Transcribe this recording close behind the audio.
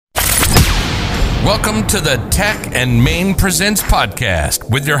Welcome to the Tech and Maine Presents podcast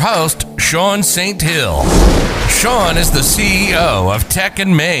with your host, Sean St. Hill. Sean is the CEO of Tech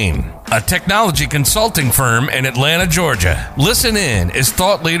and Maine, a technology consulting firm in Atlanta, Georgia. Listen in as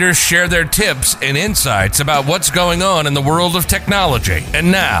thought leaders share their tips and insights about what's going on in the world of technology.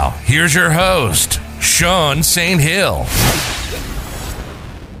 And now, here's your host, Sean St. Hill.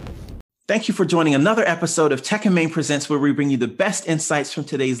 Thank you for joining another episode of Tech and Maine Presents, where we bring you the best insights from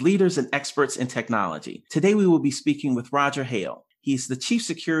today's leaders and experts in technology. Today, we will be speaking with Roger Hale. He's the Chief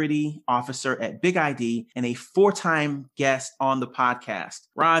Security Officer at Big ID and a four-time guest on the podcast.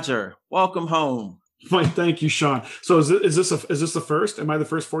 Roger, welcome home. Fine, thank you, Sean. So is this the first? Am I the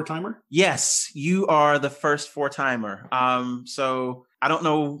first four-timer? Yes, you are the first four-timer. So I don't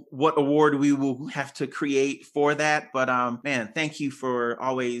know what award we will have to create for that, but man, thank you for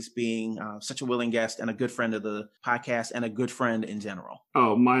always being such a willing guest and a good friend of the podcast and a good friend in general.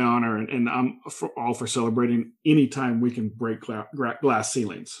 Oh, my honor, and I'm all for celebrating anytime we can break glass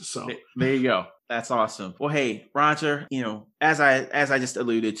ceilings. So there you go. That's awesome. Well, hey, Roger, as I just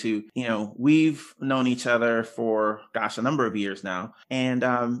alluded to, we've known each other for, a number of years now. And,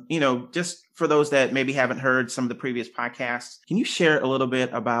 just for those that maybe haven't heard some of the previous podcasts, can you share a little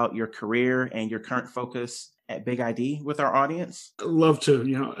bit about your career and your current focus at Big ID with our audience? I love to,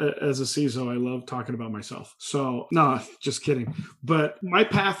 as a CISO, I love talking about myself. So no, just kidding. But my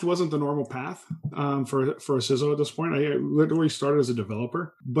path wasn't the normal path for a CISO at this point. I literally started as a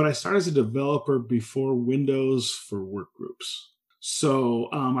developer, but I started as a developer before Windows for Workgroups. So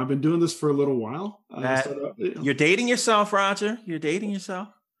I've been doing this for a little while. You're dating yourself, Roger. You're dating yourself.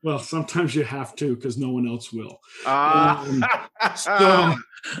 Well, sometimes you have to because no one else will. I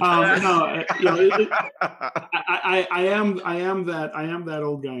am that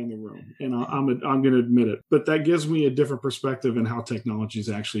old guy in the room, and I'm going to admit it. But that gives me a different perspective in how technology is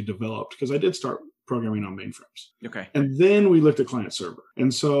actually developed, because I did start programming on mainframes. Okay. And then we looked at client server.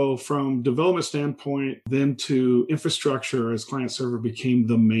 And so from development standpoint, then to infrastructure, as client server became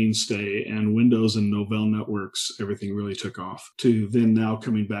the mainstay and Windows and Novell networks, everything really took off, to then now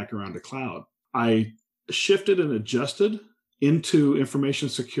coming back around to cloud. I shifted and adjusted into information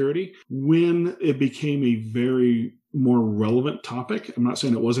security when it became a very more relevant topic. I'm not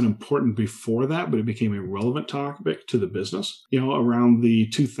saying it wasn't important before that, but it became a relevant topic to the business, around the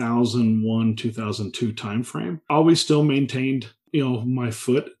 2001, 2002 timeframe. Always still maintained, my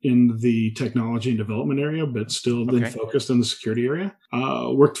foot in the technology and development area, but still then focused in the security area.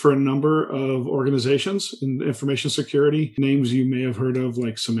 Worked for a number of organizations in information security, names you may have heard of,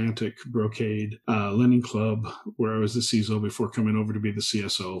 like Symantec, Brocade, Lending Club, where I was the CISO before coming over to be the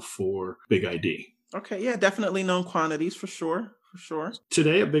CSO for Big ID. Okay, yeah, definitely known quantities for sure.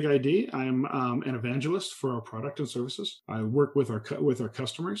 Today at Big ID, I'm an evangelist for our product and services. I work with our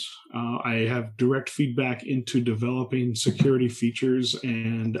customers. I have direct feedback into developing security features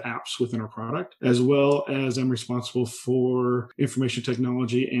and apps within our product, as well as I'm responsible for information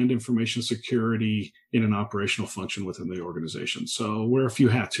technology and information security in an operational function within the organization. So wear a few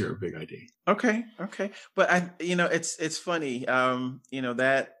hats here at Big ID. Okay. But it's funny,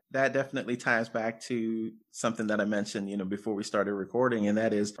 that definitely ties back to something that I mentioned, before we started recording, and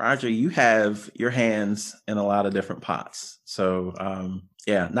that is, Roger, you have your hands in a lot of different pots. So,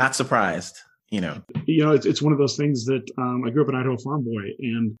 not surprised, It's one of those things that I grew up an Idaho farm boy,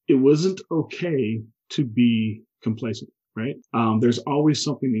 and it wasn't okay to be complacent, right? There's always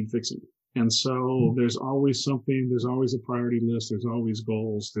something needing fixing. And so there's always something, there's always a priority list, there's always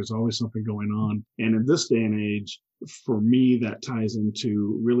goals, there's always something going on. And in this day and age, for me, that ties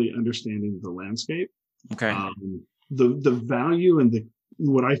into really understanding the landscape. Okay. The value and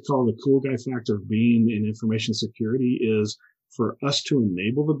what I call the cool guy factor of being in information security is, for us to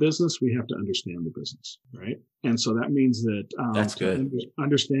enable the business, we have to understand the business, right? And so that means that that's good.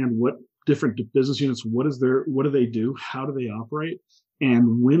 Understand what different business units, what do they do? How do they operate?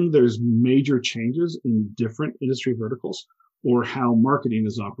 And when there's major changes in different industry verticals, or how marketing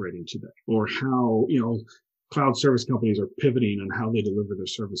is operating today, or how, cloud service companies are pivoting and how they deliver their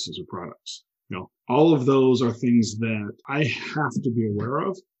services or products. All of those are things that I have to be aware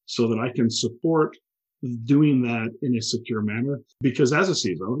of so that I can support doing that in a secure manner. Because as a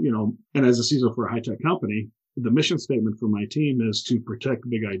CISO, and as a CISO for a high-tech company, the mission statement for my team is to protect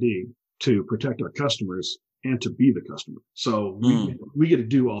Big ID, to protect our customers, and to be the customer. So we get to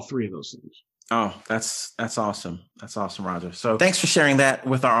do all three of those things. Oh, that's awesome. That's awesome, Roger. So thanks for sharing that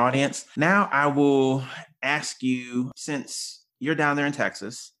with our audience. Now I will ask you, since you're down there in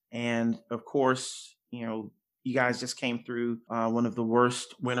Texas, and of course, you guys just came through one of the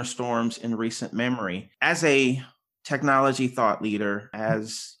worst winter storms in recent memory. As a technology thought leader,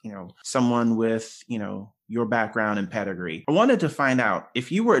 as someone with your background and pedigree, I wanted to find out,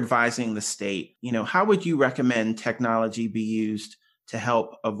 if you were advising the state, how would you recommend technology be used to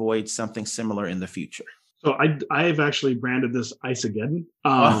help avoid something similar in the future? So I've actually branded this Iceageddon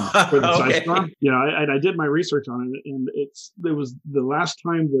for this Okay. ice storm. I did my research on it, and it was the last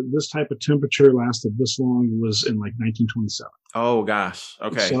time that this type of temperature lasted this long was in like 1927. Oh gosh.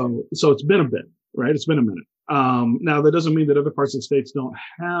 Okay. So it's been a bit, right? It's been a minute. Now that doesn't mean that other parts of the states don't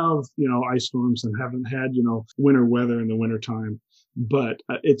have, ice storms and haven't had, winter weather in the wintertime, but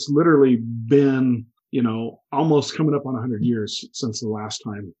it's literally been, almost coming up on 100 years since the last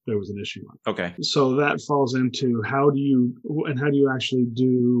time there was an issue on it. Okay. So that falls into how do you actually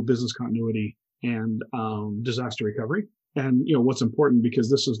do business continuity and disaster recovery? And, what's important, because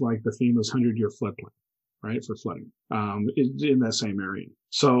this is like the FEMA's 100-year floodplain, right, for flooding in that same area.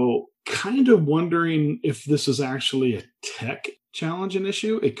 So kind of wondering if this is actually a tech challenge and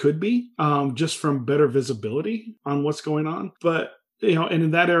issue. It could be just from better visibility on what's going on. But and in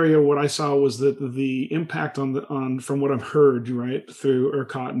that area, what I saw was that the impact on from what I've heard, right, through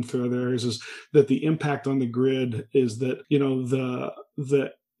ERCOT and through other areas, is that the impact on the grid is that,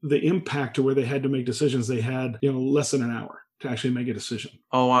 the impact to where they had to make decisions, they had, less than an hour to actually make a decision.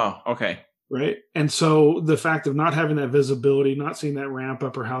 Oh, wow. Okay. Right. And so the fact of not having that visibility, not seeing that ramp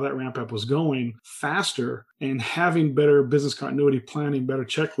up or how that ramp up was going faster, and having better business continuity planning, better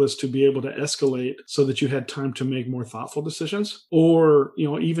checklists to be able to escalate so that you had time to make more thoughtful decisions, or,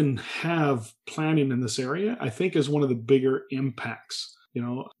 even have planning in this area, I think is one of the bigger impacts.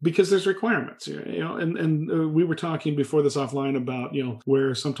 Because there's requirements, and we were talking before this offline about,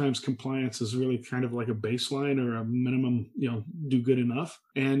 where sometimes compliance is really kind of like a baseline or a minimum, do good enough.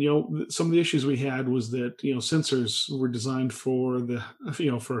 And, some of the issues we had was that, sensors were designed for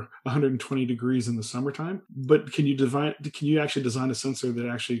for 120 degrees in the summertime, but can you actually design a sensor that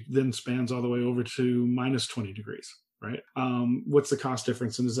actually then spans all the way over to minus 20 degrees? Right. What's the cost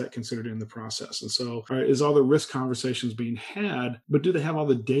difference, and is that considered in the process? And so, is all the risk conversations being had, but do they have all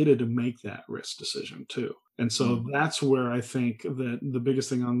the data to make that risk decision too? And so that's where I think that the biggest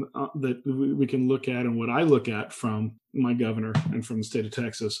thing that we can look at, and what I look at from my governor and from the state of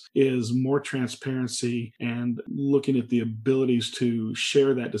Texas, is more transparency and looking at the abilities to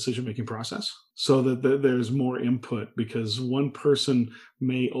share that decision-making process so that there's more input, because one person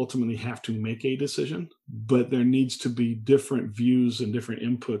may ultimately have to make a decision, but there needs to be different views and different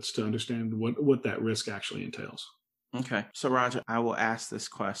inputs to understand what that risk actually entails. Okay. So Roger, I will ask this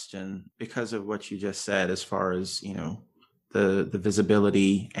question because of what you just said, as far as, the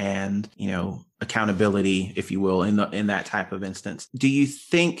visibility and, accountability, if you will, in that type of instance. Do you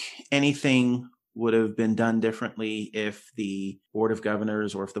think anything would have been done differently if the Board of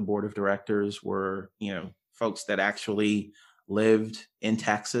Governors or if the Board of Directors were, folks that actually lived in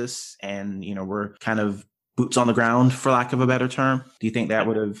Texas and, were kind of boots on the ground, for lack of a better term? Do you think that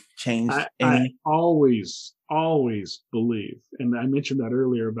would have changed any? I always believe, and I mentioned that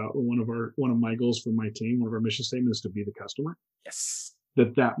earlier about one of my goals for my team, one of our mission statements is to be the customer. Yes.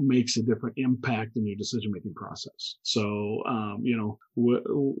 That makes a different impact in your decision-making process. So,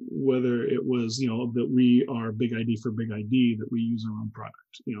 whether it was, that we are Big ID for Big ID, that we use our own product.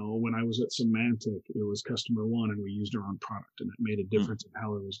 When I was at Symantec, it was Customer One, and we used our own product, and it made a difference in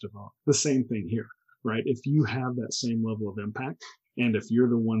how it was developed. The same thing here, right? If you have that same level of impact, and if you're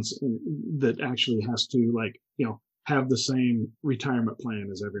the ones that actually has to, have the same retirement plan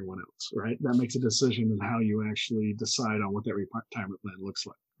as everyone else, right? That makes a decision in how you actually decide on what that retirement plan looks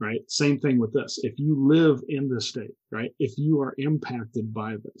like, right? Same thing with this. If you live in this state, right? If you are impacted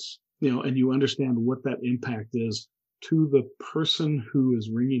by this, and you understand what that impact is to the person who is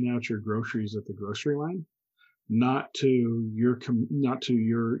ringing out your groceries at the grocery line, not to your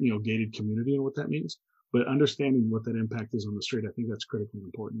gated community and what that means, but understanding what that impact is on the street, I think that's critically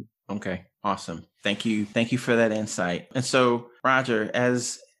important. Okay, awesome. Thank you for that insight. And so, Roger,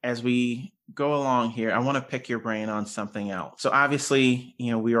 as we go along here, I want to pick your brain on something else. So obviously,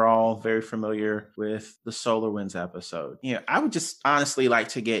 we are all very familiar with the SolarWinds episode. I would just honestly like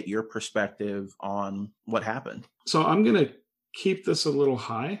to get your perspective on what happened. So I'm going to keep this a little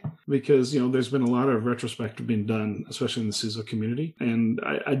high because, there's been a lot of retrospective being done, especially in the CISO community. And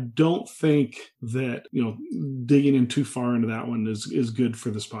I don't think that, digging in too far into that one is good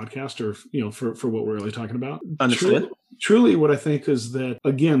for this podcast or, for what we're really talking about. Understood. Truly what I think is that,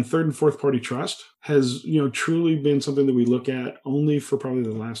 again, third and fourth party trust has, truly been something that we look at only for probably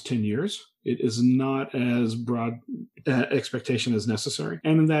the last 10 years. It is not as broad expectation as necessary.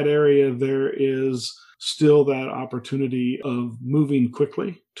 And in that area, there is still that opportunity of moving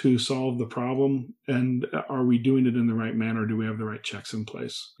quickly to solve the problem? And are we doing it in the right manner? Do we have the right checks in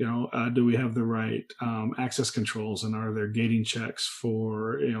place? Do we have the right access controls, and are there gating checks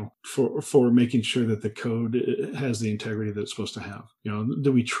for making sure that the code has the integrity that it's supposed to have?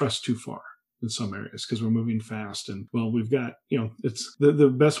 Do we trust too far in some areas because we're moving fast? And well, we've got, it's the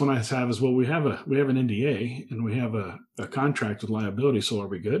best one I have is, well, we have an NDA and we have a contract with liability. So are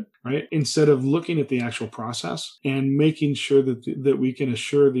we good? Right? Instead of looking at the actual process and making sure that we can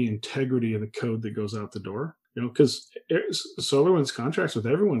assure the integrity of the code that goes out the door. Because SolarWinds contracts with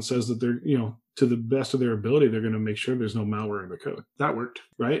everyone says that they're, to the best of their ability, they're going to make sure there's no malware in the code. That worked,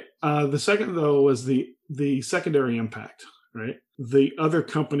 right? The second, though, was the secondary impact, right? The other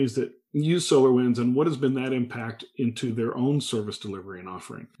companies that use SolarWinds and what has been that impact into their own service delivery and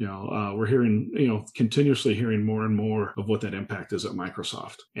offering. We're hearing, continuously hearing more and more of what that impact is at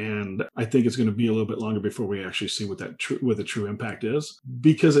Microsoft. And I think it's going to be a little bit longer before we actually see what the true impact is,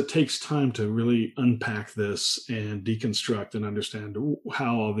 because it takes time to really unpack this and deconstruct and understand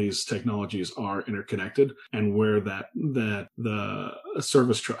how all these technologies are interconnected and where that the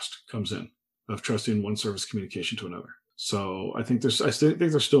service trust comes in, of trusting one service communication to another. So I think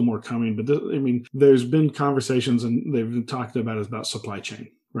there's still more coming, but there's been conversations and they've been talked about supply chain,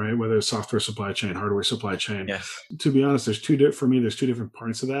 right? Whether it's software supply chain, hardware supply chain. Yes. To be honest, there's two different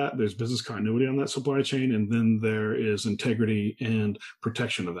parts of that. There's business continuity on that supply chain, and then there is integrity and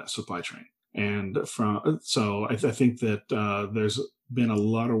protection of that supply chain. And I think that there's been a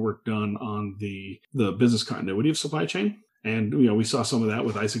lot of work done on the business continuity of supply chain. And, we saw some of that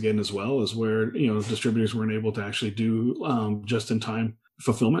with Icegain as well, as where, distributors weren't able to actually do just-in-time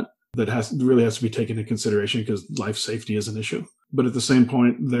fulfillment. That really has to be taken into consideration because life safety is an issue. But at the same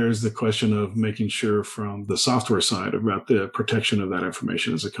point, there's the question of making sure from the software side about the protection of that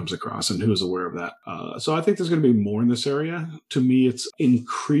information as it comes across and who's aware of that. So I think there's going to be more in this area. To me, it's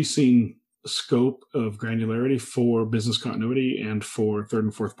increasing scope of granularity for business continuity and for third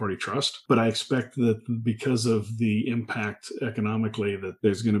and fourth party trust. But I expect that because of the impact economically, that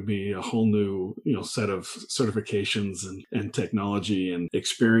there's going to be a whole new, set of certifications and technology and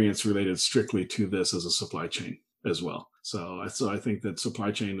experience related strictly to this as a supply chain as well. So I think that supply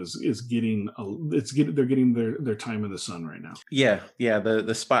chain is getting they're getting their time in the sun right now. Yeah.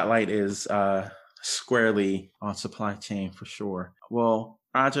 The spotlight is squarely on supply chain for sure. Well,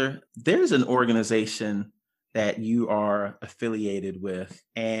 Roger, there's an organization that you are affiliated with,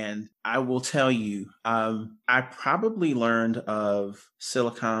 and I will tell you, I probably learned of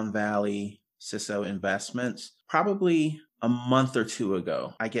Silicon Valley CISO Investments probably a month or two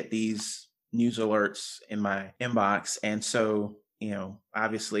ago. I get these news alerts in my inbox, and so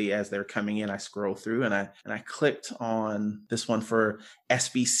obviously as they're coming in, I scroll through and I clicked on this one for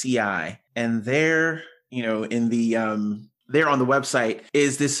SBCI, and there, in the there on the website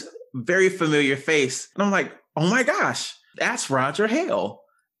is this very familiar face. And I'm like, oh my gosh, that's Roger Hale.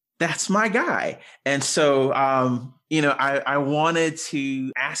 That's my guy. And so, I wanted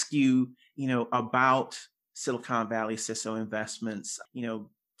to ask you, about Silicon Valley CISO Investments.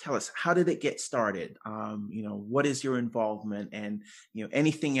 Tell us, how did it get started? What is your involvement, and,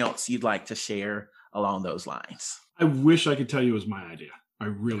 anything else you'd like to share along those lines? I wish I could tell you it was my idea. I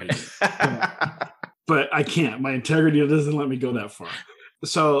really do. But I can't. My integrity doesn't let me go that far.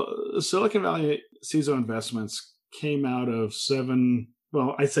 So Silicon Valley CISO Investments came out of 8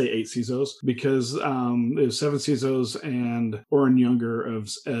 CISOs, because it was 7 CISOs and Oren Younger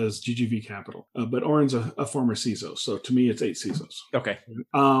as GGV Capital. But Oren's a former CISO. So to me, it's 8 CISOs. Okay.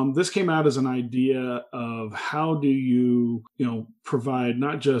 This came out as an idea of how do you, provide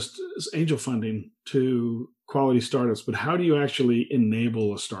not just angel funding to quality startups, but how do you actually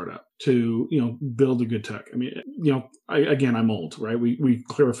enable a startup to, build a good tech? I mean, I'm old, right? We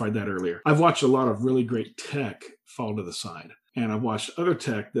clarified that earlier. I've watched a lot of really great tech fall to the side, and I've watched other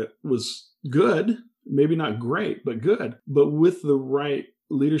tech that was good, maybe not great, but good, but with the right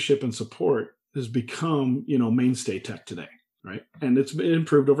leadership and support has become, mainstay tech today, right? And it's been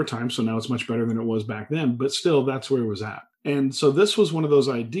improved over time. So now it's much better than it was back then, but still that's where it was at. And so this was one of those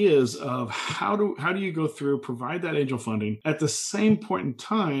ideas of how do you go through, provide that angel funding at the same point in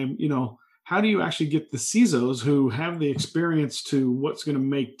time, how do you actually get the CISOs who have the experience to what's going to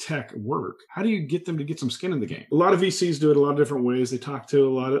make tech work? How do you get them to get some skin in the game? A lot of VCs do it a lot of different ways. They talk to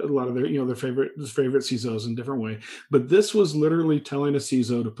a lot of their, their favorite CISOs in different way. But this was literally telling a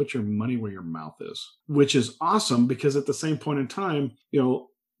CISO to put your money where your mouth is, which is awesome, because at the same point in time,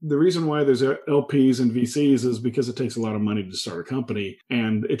 the reason why there's LPs and VCs is because it takes a lot of money to start a company,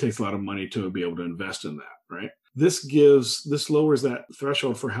 and it takes a lot of money to be able to invest in that, right? this lowers that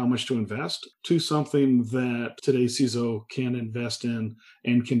threshold for how much to invest to something that today's CISO can invest in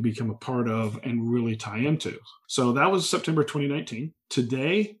and can become a part of and really tie into. So that was September 2019.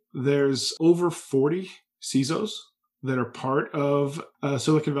 Today, there's over 40 CISOs that are part of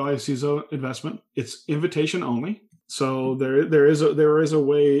Silicon Valley CISO investment. It's invitation only. So there is a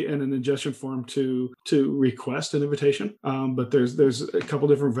way in an ingestion form to request an invitation, but there's a couple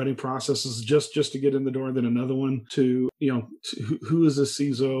different vetting processes just to get in the door. And then another one to who is a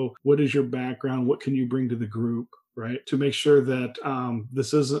CISO, what is your background, what can you bring to the group, right? To make sure that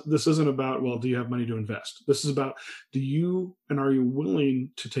this isn't about, well, do you have money to invest? This is about, are you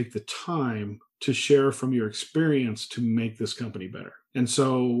willing to take the time to share from your experience to make this company better? And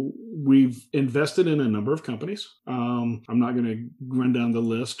so we've invested in a number of companies. I'm not going to run down the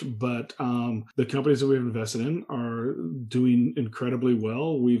list, but the companies that we've invested in are doing incredibly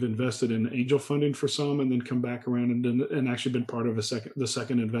well. We've invested in angel funding for some, and then come back around and actually been part of the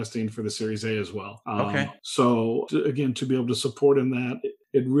second investing for the Series A as well. Okay. So again, to be able to support in that,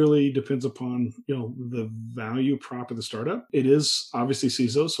 it really depends upon the value prop of the startup. It is obviously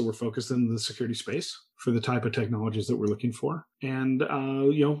CISO, so we're focused in the security space for the type of technologies that we're looking for. And,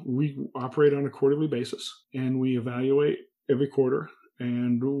 we operate on a quarterly basis and we evaluate every quarter.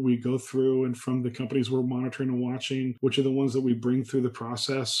 And we go through, and from the companies we're monitoring and watching, which are the ones that we bring through the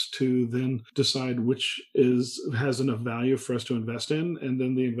process to then decide which has enough value for us to invest in. And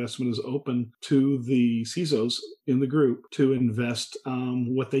then the investment is open to the CISOs in the group to invest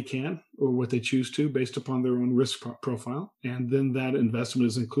what they can or what they choose to based upon their own risk profile. And then that investment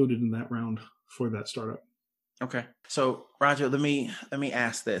is included in that round for that startup. Okay. So Roger, let me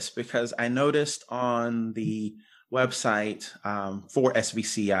ask this, because I noticed on the website for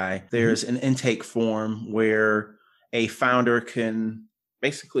SVCI, there's an intake form where a founder can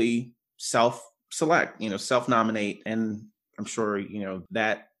basically self-select, self-nominate. And I'm sure,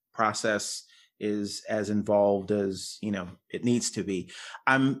 that process is as involved as, it needs to be.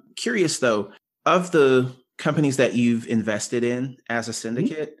 I'm curious though, of the companies that you've invested in as a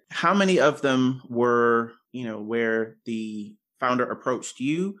syndicate, how many of them were, where the founder approached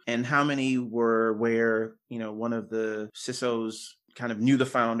you, and how many were where, one of the CISOs kind of knew the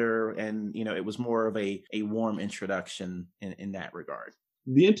founder and, it was more of a warm introduction in that regard?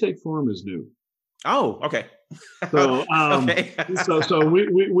 The intake form is new. Oh, okay. So, okay. so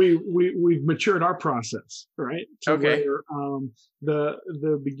we've matured our process, right? Okay. Where,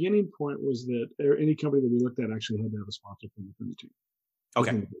 the beginning point was that any company that we looked at actually had to have a sponsor from within the team.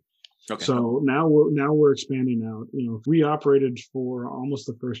 Okay. Okay. So now we're expanding out. We operated for almost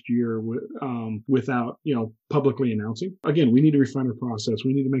the first year without publicly announcing. Again, we need to refine our process.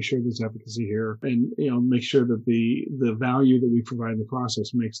 We need to make sure there's efficacy here, and make sure that the value that we provide in the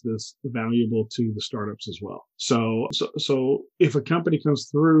process makes this valuable to the startups as well. So if a company comes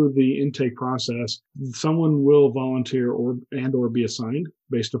through the intake process, someone will volunteer or be assigned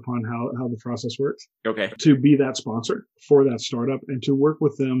based upon how the process works. Okay. To be that sponsor for that startup and to work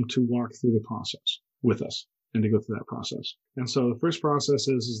with them to walk through the process with us and to go through that process. And so the first process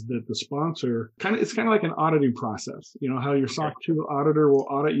is that the sponsor it's kind of like an auditing process. How your SOC 2 auditor will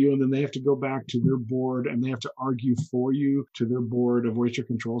audit you, and then they have to go back to their board and they have to argue for you to their board of what your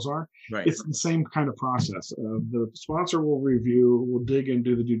controls are. Right. It's the same kind of process. The sponsor will review, will dig and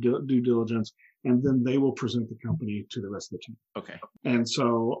do the due diligence, and then they will present the company to the rest of the team. Okay. And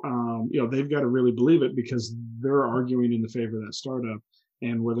so, they've got to really believe it, because they're arguing in the favor of that startup,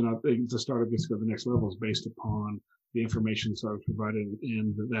 and whether or not the startup gets to go to the next level is based upon the information that was provided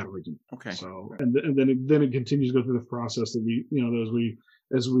in that argument. Okay. So, and then it continues to go through the process that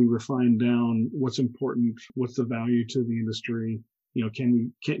as we refine down what's important, what's the value to the industry,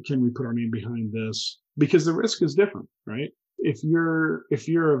 can we put our name behind this? Because the risk is different, right? If you're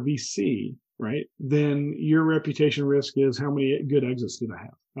a VC, right, then your reputation risk is how many good exits did I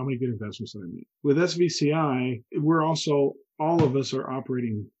have? How many good investments did I make? With SVCI, all of us are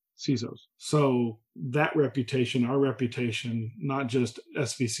operating CISOs. So that reputation, our reputation, not just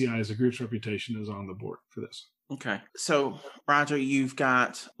SVCI as a group's reputation, is on the board for this. Okay. So Roger, you've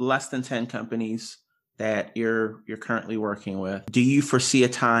got less than 10 companies that you're currently working with. Do you foresee a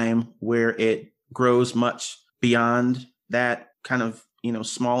time where it grows much beyond that kind of,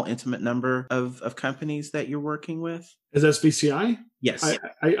 small, intimate number of companies that you're working with? As SVCI? Yes.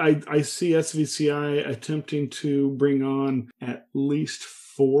 I see SVCI attempting to bring on at least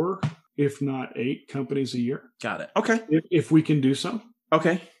 4, if not 8 companies a year. Got it. Okay. If we can do so.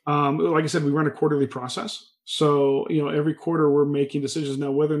 Okay. Like I said, we run a quarterly process. So, every quarter we're making decisions.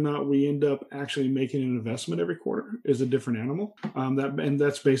 Now, whether or not we end up actually making an investment every quarter is a different animal.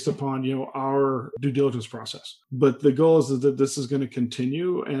 That's based upon, our due diligence process. But the goal is that this is going to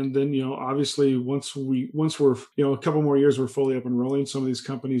continue. And then, obviously once we're, a couple more years, we're fully up and rolling, some of these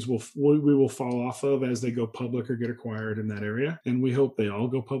companies we will fall off of as they go public or get acquired in that area. And we hope they all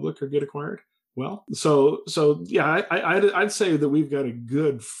go public or get acquired. Well, so yeah, I'd say that we've got a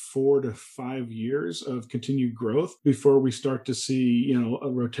good 4 to 5 years of continued growth before we start to see, a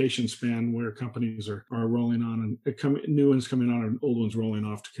rotation span where companies are rolling on and new ones coming on and old ones rolling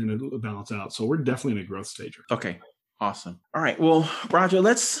off to kind of balance out. So we're definitely in a growth stage. Okay, awesome. All right, well, Roger,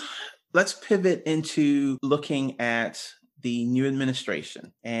 let's pivot into looking at the new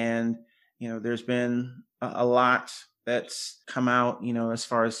administration. And there's been a lot that's come out, as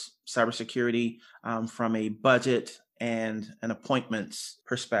far as cybersecurity from a budget and an appointments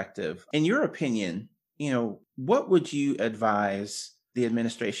perspective. In your opinion, what would you advise the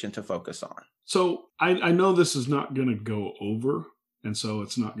administration to focus on? So I know this is not going to go over, and so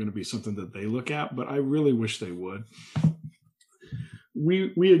it's not going to be something that they look at, but I really wish they would.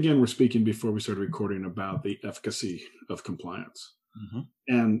 We again were speaking before we started recording about the efficacy of compliance.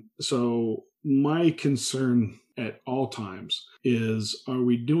 Mm-hmm. And so my concern at all times is, are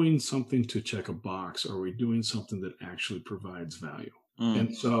we doing something to check a box? Or are we doing something that actually provides value?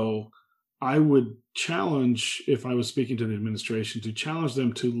 And so I would challenge, if I was speaking to the administration, to challenge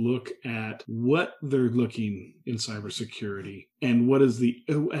them to look at what they're looking in cybersecurity and does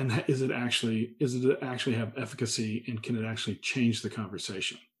it actually have efficacy, and can it actually change the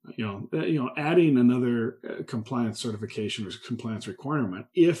conversation? Adding another compliance certification or compliance requirement,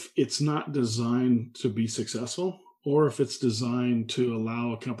 if it's not designed to be successful, or if it's designed to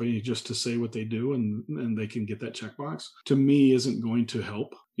allow a company just to say what they do and they can get that checkbox, to me isn't going to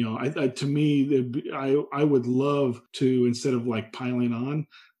help. I would love to, instead of like piling on,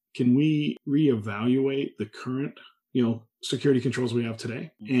 can we reevaluate the current, security controls we have today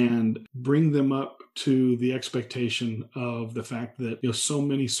and bring them up to the expectation of the fact that, so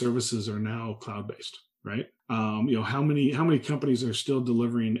many services are now cloud-based, right? How many companies are still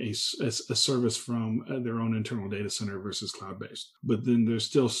delivering a service from their own internal data center versus cloud-based? But then there's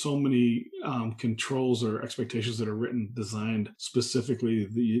still so many controls or expectations that are designed specifically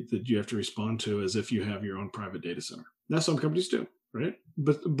that you have to respond to as if you have your own private data center. Now, some companies do. Right.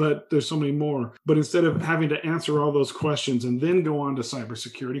 But there's so many more. But instead of having to answer all those questions and then go on to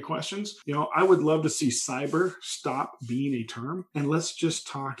cybersecurity questions, I would love to see cyber stop being a term, and let's just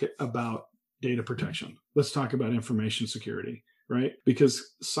talk about data protection. Let's talk about information security, right?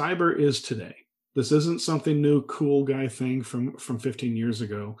 Because cyber is today. This isn't something new, cool guy thing from 15 years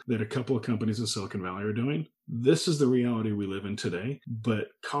ago that a couple of companies in Silicon Valley are doing. This is the reality we live in today. But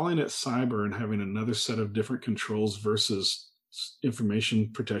calling it cyber and having another set of different controls versus information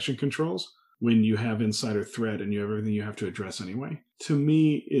protection controls when you have insider threat and you have everything you have to address anyway, to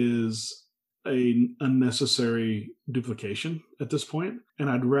me is an unnecessary duplication at this point. And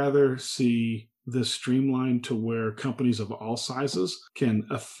I'd rather see this streamlined to where companies of all sizes can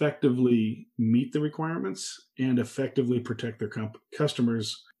effectively meet the requirements and effectively protect their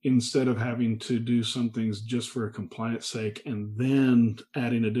customers, instead of having to do some things just for a compliance sake and then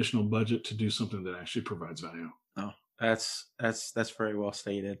adding additional budget to do something that actually provides value. Oh, that's very well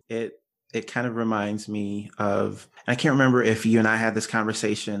stated. It kind of reminds me of, I can't remember if you and I had this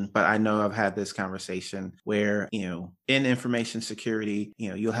conversation, but I know I've had this conversation where, in information security,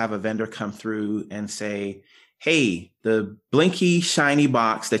 you'll have a vendor come through and say, hey, the blinky shiny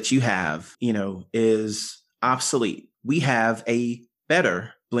box that you have, is obsolete. We have a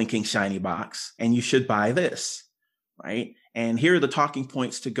better blinking shiny box and you should buy this, right? And here are the talking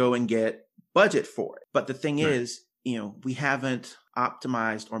points to go and get budget for it. But the thing is, we haven't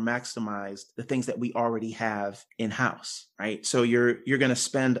optimized or maximized the things that we already have in-house, right? So you're going to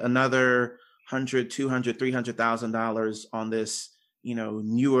spend another $100,000, $200,000, $300,000 on this,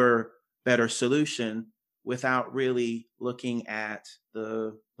 newer, better solution without really looking at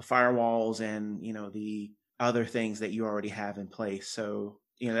the firewalls and, the other things that you already have in place. So,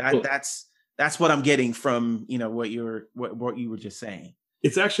 that's what I'm getting from, what you were just saying.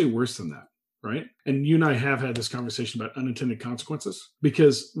 It's actually worse than that. Right. And you and I have had this conversation about unintended consequences,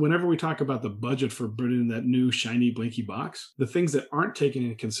 because whenever we talk about the budget for bringing that new shiny blinky box, the things that aren't taken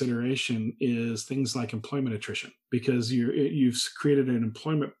into consideration is things like employment attrition, because you've created an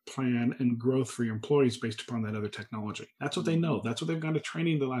employment plan and growth for your employees based upon that other technology. That's what they know. That's what they've gone to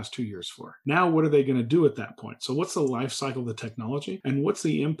training the last 2 years for. Now, what are they going to do at that point? So what's the life cycle of the technology, and what's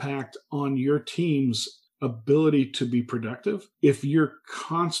the impact on your team's ability to be productive if you're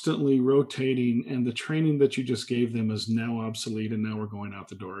constantly rotating and the training that you just gave them is now obsolete and now we're going out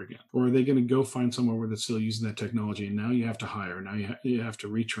the door again? Or are they going to go find somewhere where they're still using that technology and now you have to hire, now you have to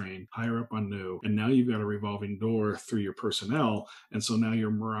retrain, hire up on new, and now you've got a revolving door through your personnel, and so now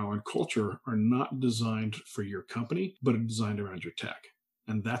your morale and culture are not designed for your company but are designed around your tech,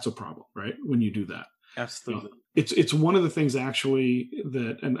 and that's a problem, right? When you do that. Absolutely. It's one of the things actually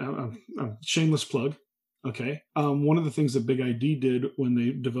that, and shameless plug, okay. One of the things that Big ID did when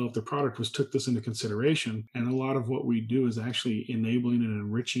they developed their product was took this into consideration. And a lot of what we do is actually enabling and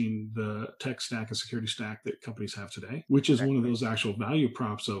enriching the tech stack and security stack that companies have today, which is one of those actual value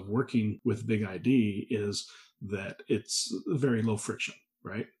props of working with Big ID, is that it's very low friction.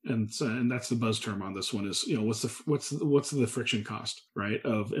 Right. And so, and that's the buzz term on this one is, what's the friction cost, right,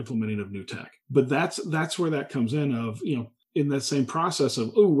 of implementing of new tech. But that's where that comes in of, in that same process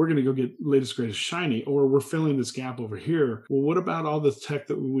of, we're going to go get latest, greatest, shiny, or we're filling this gap over here. Well, what about all the tech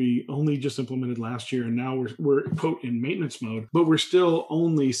that we only just implemented last year? And now we're quote in maintenance mode, but we're still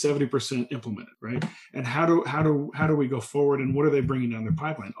only 70% implemented, right? And how do we go forward? And what are they bringing down their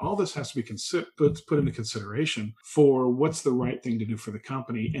pipeline? All this has to be put into consideration for what's the right thing to do for the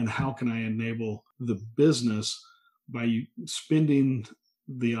company, and how can I enable the business by spending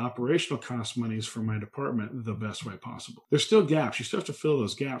the operational cost monies for my department the best way possible. There's still gaps. You still have to fill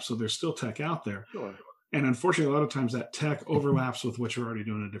those gaps. So there's still tech out there. Sure. And unfortunately, a lot of times that tech overlaps with what you're already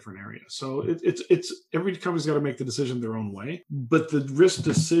doing in a different area. So it's every company's got to make the decision their own way. But the risk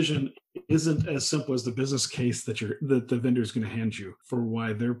decision isn't as simple as the business case that the vendor is going to hand you for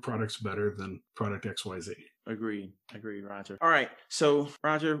why their product's better than product XYZ. Agreed, Roger. All right. So,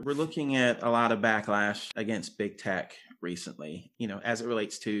 Roger, we're looking at a lot of backlash against big tech recently, as it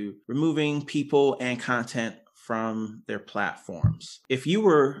relates to removing people and content from their platforms. If you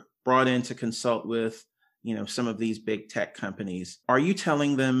were brought in to consult with, some of these big tech companies, are you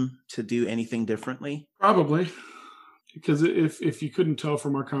telling them to do anything differently? Probably. Because if you couldn't tell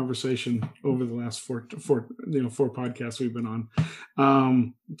from our conversation over the last four podcasts we've been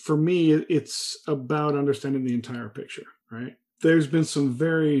on, for me, it's about understanding the entire picture, right? There's been some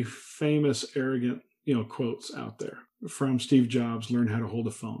very famous, arrogant, quotes out there from Steve Jobs, learn how to hold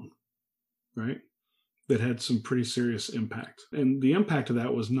a phone, right? That had some pretty serious impact. And the impact of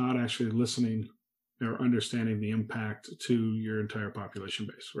that was not actually listening or understanding the impact to your entire population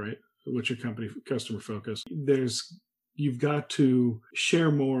base, right? What's your company customer focus? You've got to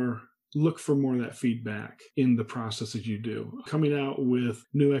share more, look for more of that feedback in the process that you do. Coming out with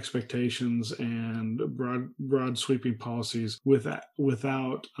new expectations and broad sweeping policies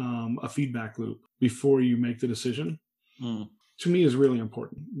without a feedback loop before you make the decision, to me is really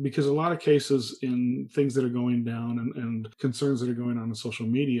important, because a lot of cases in things that are going down and concerns that are going on in social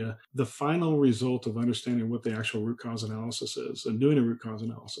media, the final result of understanding what the actual root cause analysis is and doing a root cause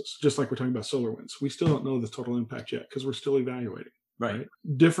analysis, just like we're talking about SolarWinds, we still don't know the total impact yet because we're still evaluating. Right.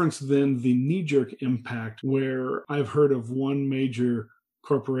 Difference than the knee-jerk impact, where I've heard of one major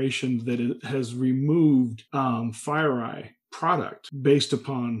corporation that it has removed FireEye product based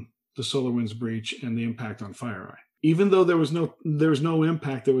upon the SolarWinds breach and the impact on FireEye. Even though there was no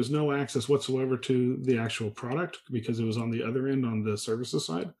impact, there was no access whatsoever to the actual product because it was on the other end on the services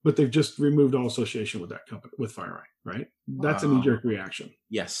side. But they've just removed all association with that company, with FireEye, right? That's a knee-jerk reaction.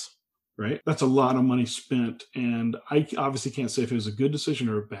 Yes. Right? That's a lot of money spent. And I obviously can't say if it was a good decision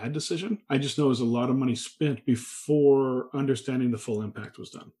or a bad decision. I just know it was a lot of money spent before understanding the full impact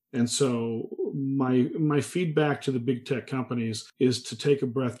was done. And so my feedback to the big tech companies is to take a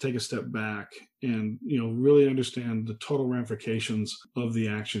breath, take a step back, and really understand the total ramifications of the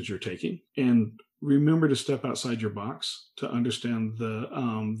actions you're taking. And remember to step outside your box to understand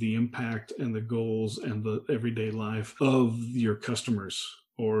the impact and the goals and the everyday life of your customers,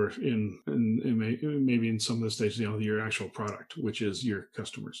 or maybe in some of the stages, your actual product, which is your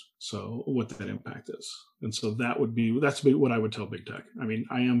customers. So what that impact is. And so that's what I would tell big tech. I mean,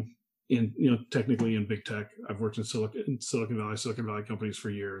 I am technically in big tech. I've worked in Silicon Valley companies for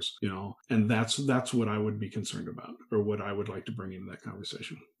years, and that's what I would be concerned about, or what I would like to bring into that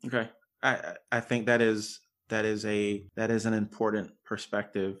conversation. Okay. I think that is an important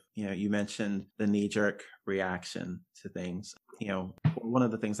perspective. You mentioned the knee-jerk reaction to things. One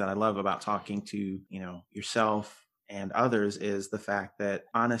of the things that I love about talking to, yourself and others is the fact that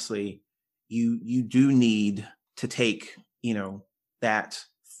honestly, you do need to take, that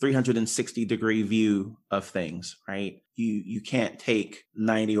 360 degree view of things, right? You can't take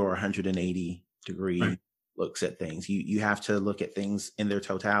 90 or 180 degree looks at things. You have to look at things in their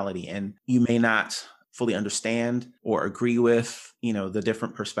totality, and you may not fully understand or agree with, the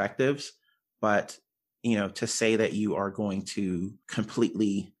different perspectives, but to say that you are going to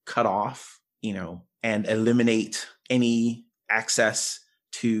completely cut off, and eliminate any access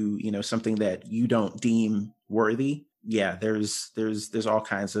to, something that you don't deem worthy. Yeah, there's all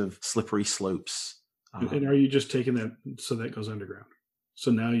kinds of slippery slopes. And are you just taking that so that goes underground? So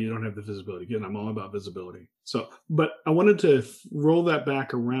now you don't have the visibility. Again, I'm all about visibility. So, but I wanted to roll that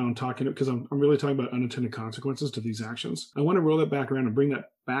back around, because I'm really talking about unintended consequences to these actions. I want to roll that back around and bring that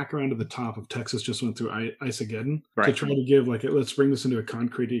back around to the top of Texas just went through Iceageddon, right, to try to give let's bring this into a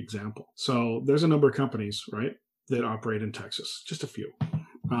concrete example. So there's a number of companies, right, that operate in Texas, just a few.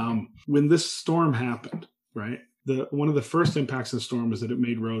 When this storm happened, right, one of the first impacts of the storm is that it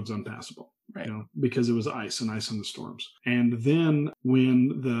made roads unpassable, right, because it was ice in the storms. And then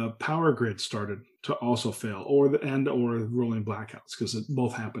when the power grid started to also fail, or rolling blackouts, because it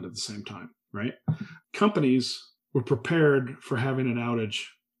both happened at the same time, right? Companies were prepared for having an outage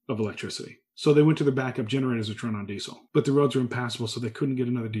of electricity. So they went to their backup generators which run on diesel, but the roads were impassable, so they couldn't get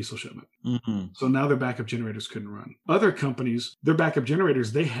another diesel shipment. Mm-hmm. So now their backup generators couldn't run. Other companies, their backup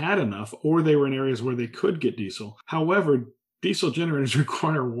generators, they had enough, or they were in areas where they could get diesel. However, diesel generators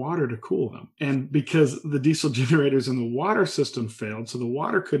require water to cool them. And because the diesel generators in the water system failed, so the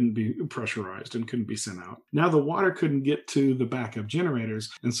water couldn't be pressurized and couldn't be sent out. Now the water couldn't get to the backup generators.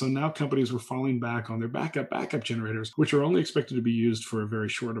 And so now companies were falling back on their backup generators, which are only expected to be used for a very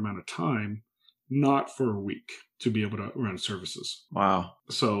short amount of time, not for a week, to be able to run services. Wow.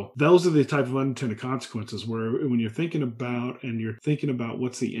 So those are the type of unintended consequences where when you're thinking about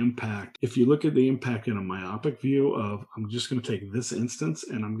what's the impact, if you look at the impact in a myopic view of, I'm just going to take this instance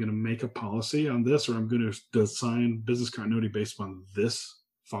and I'm going to make a policy on this, or I'm going to design business continuity based on this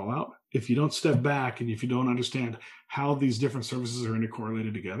fallout. If you don't step back and if you don't understand how these different services are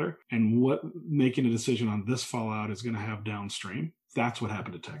intercorrelated together and what making a decision on this fallout is going to have downstream, that's what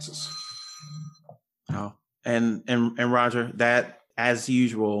happened to Texas. Oh, and Roger, that as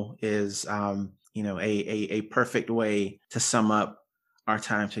usual is a perfect way to sum up our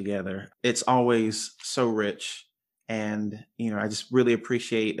time together. It's always so rich, and I just really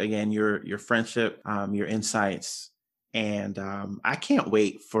appreciate again your friendship, your insights, and I can't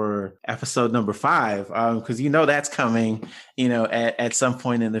wait for episode number 5 because that's coming at some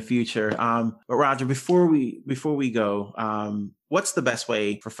point in the future. But Roger, before we go, what's the best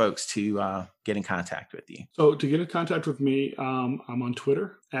way for folks to get in contact with you? So to get in contact with me, I'm on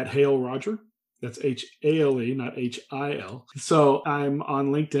Twitter at Hale Roger. That's HALE, not HIL. So I'm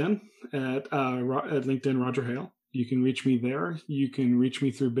on LinkedIn at LinkedIn Roger Hale. You can reach me there. You can reach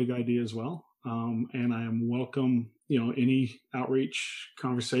me through Big Idea as well. And I am welcome, any outreach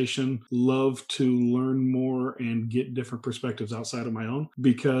conversation. Love to learn more and get different perspectives outside of my own,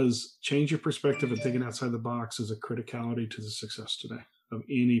 because change your perspective and thinking outside the box is a criticality to the success today of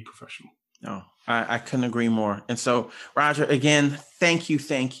any professional. No, I couldn't agree more. And so, Roger, again, thank you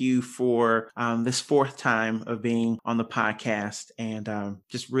for this 4th time of being on the podcast, and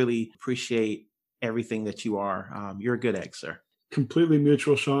just really appreciate everything that you are. You're a good egg, sir. Completely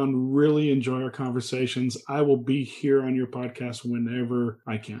mutual, Sean. Really enjoy our conversations. I will be here on your podcast whenever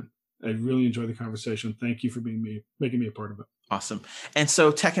I can. I really enjoy the conversation. Thank you for making me a part of it. Awesome. And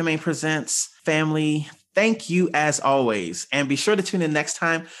so Tech and Main Presents family, thank you as always. And be sure to tune in next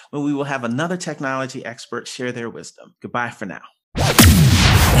time when we will have another technology expert share their wisdom. Goodbye for now.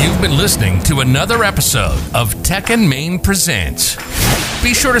 You've been listening to another episode of Tech and Main Presents.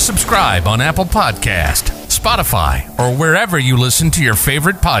 Be sure to subscribe on Apple Podcast, Spotify, or wherever you listen to your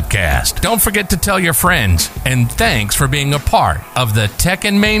favorite podcast. Don't forget to tell your friends, and thanks for being a part of the Tech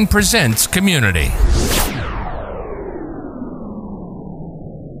and Main Presents community.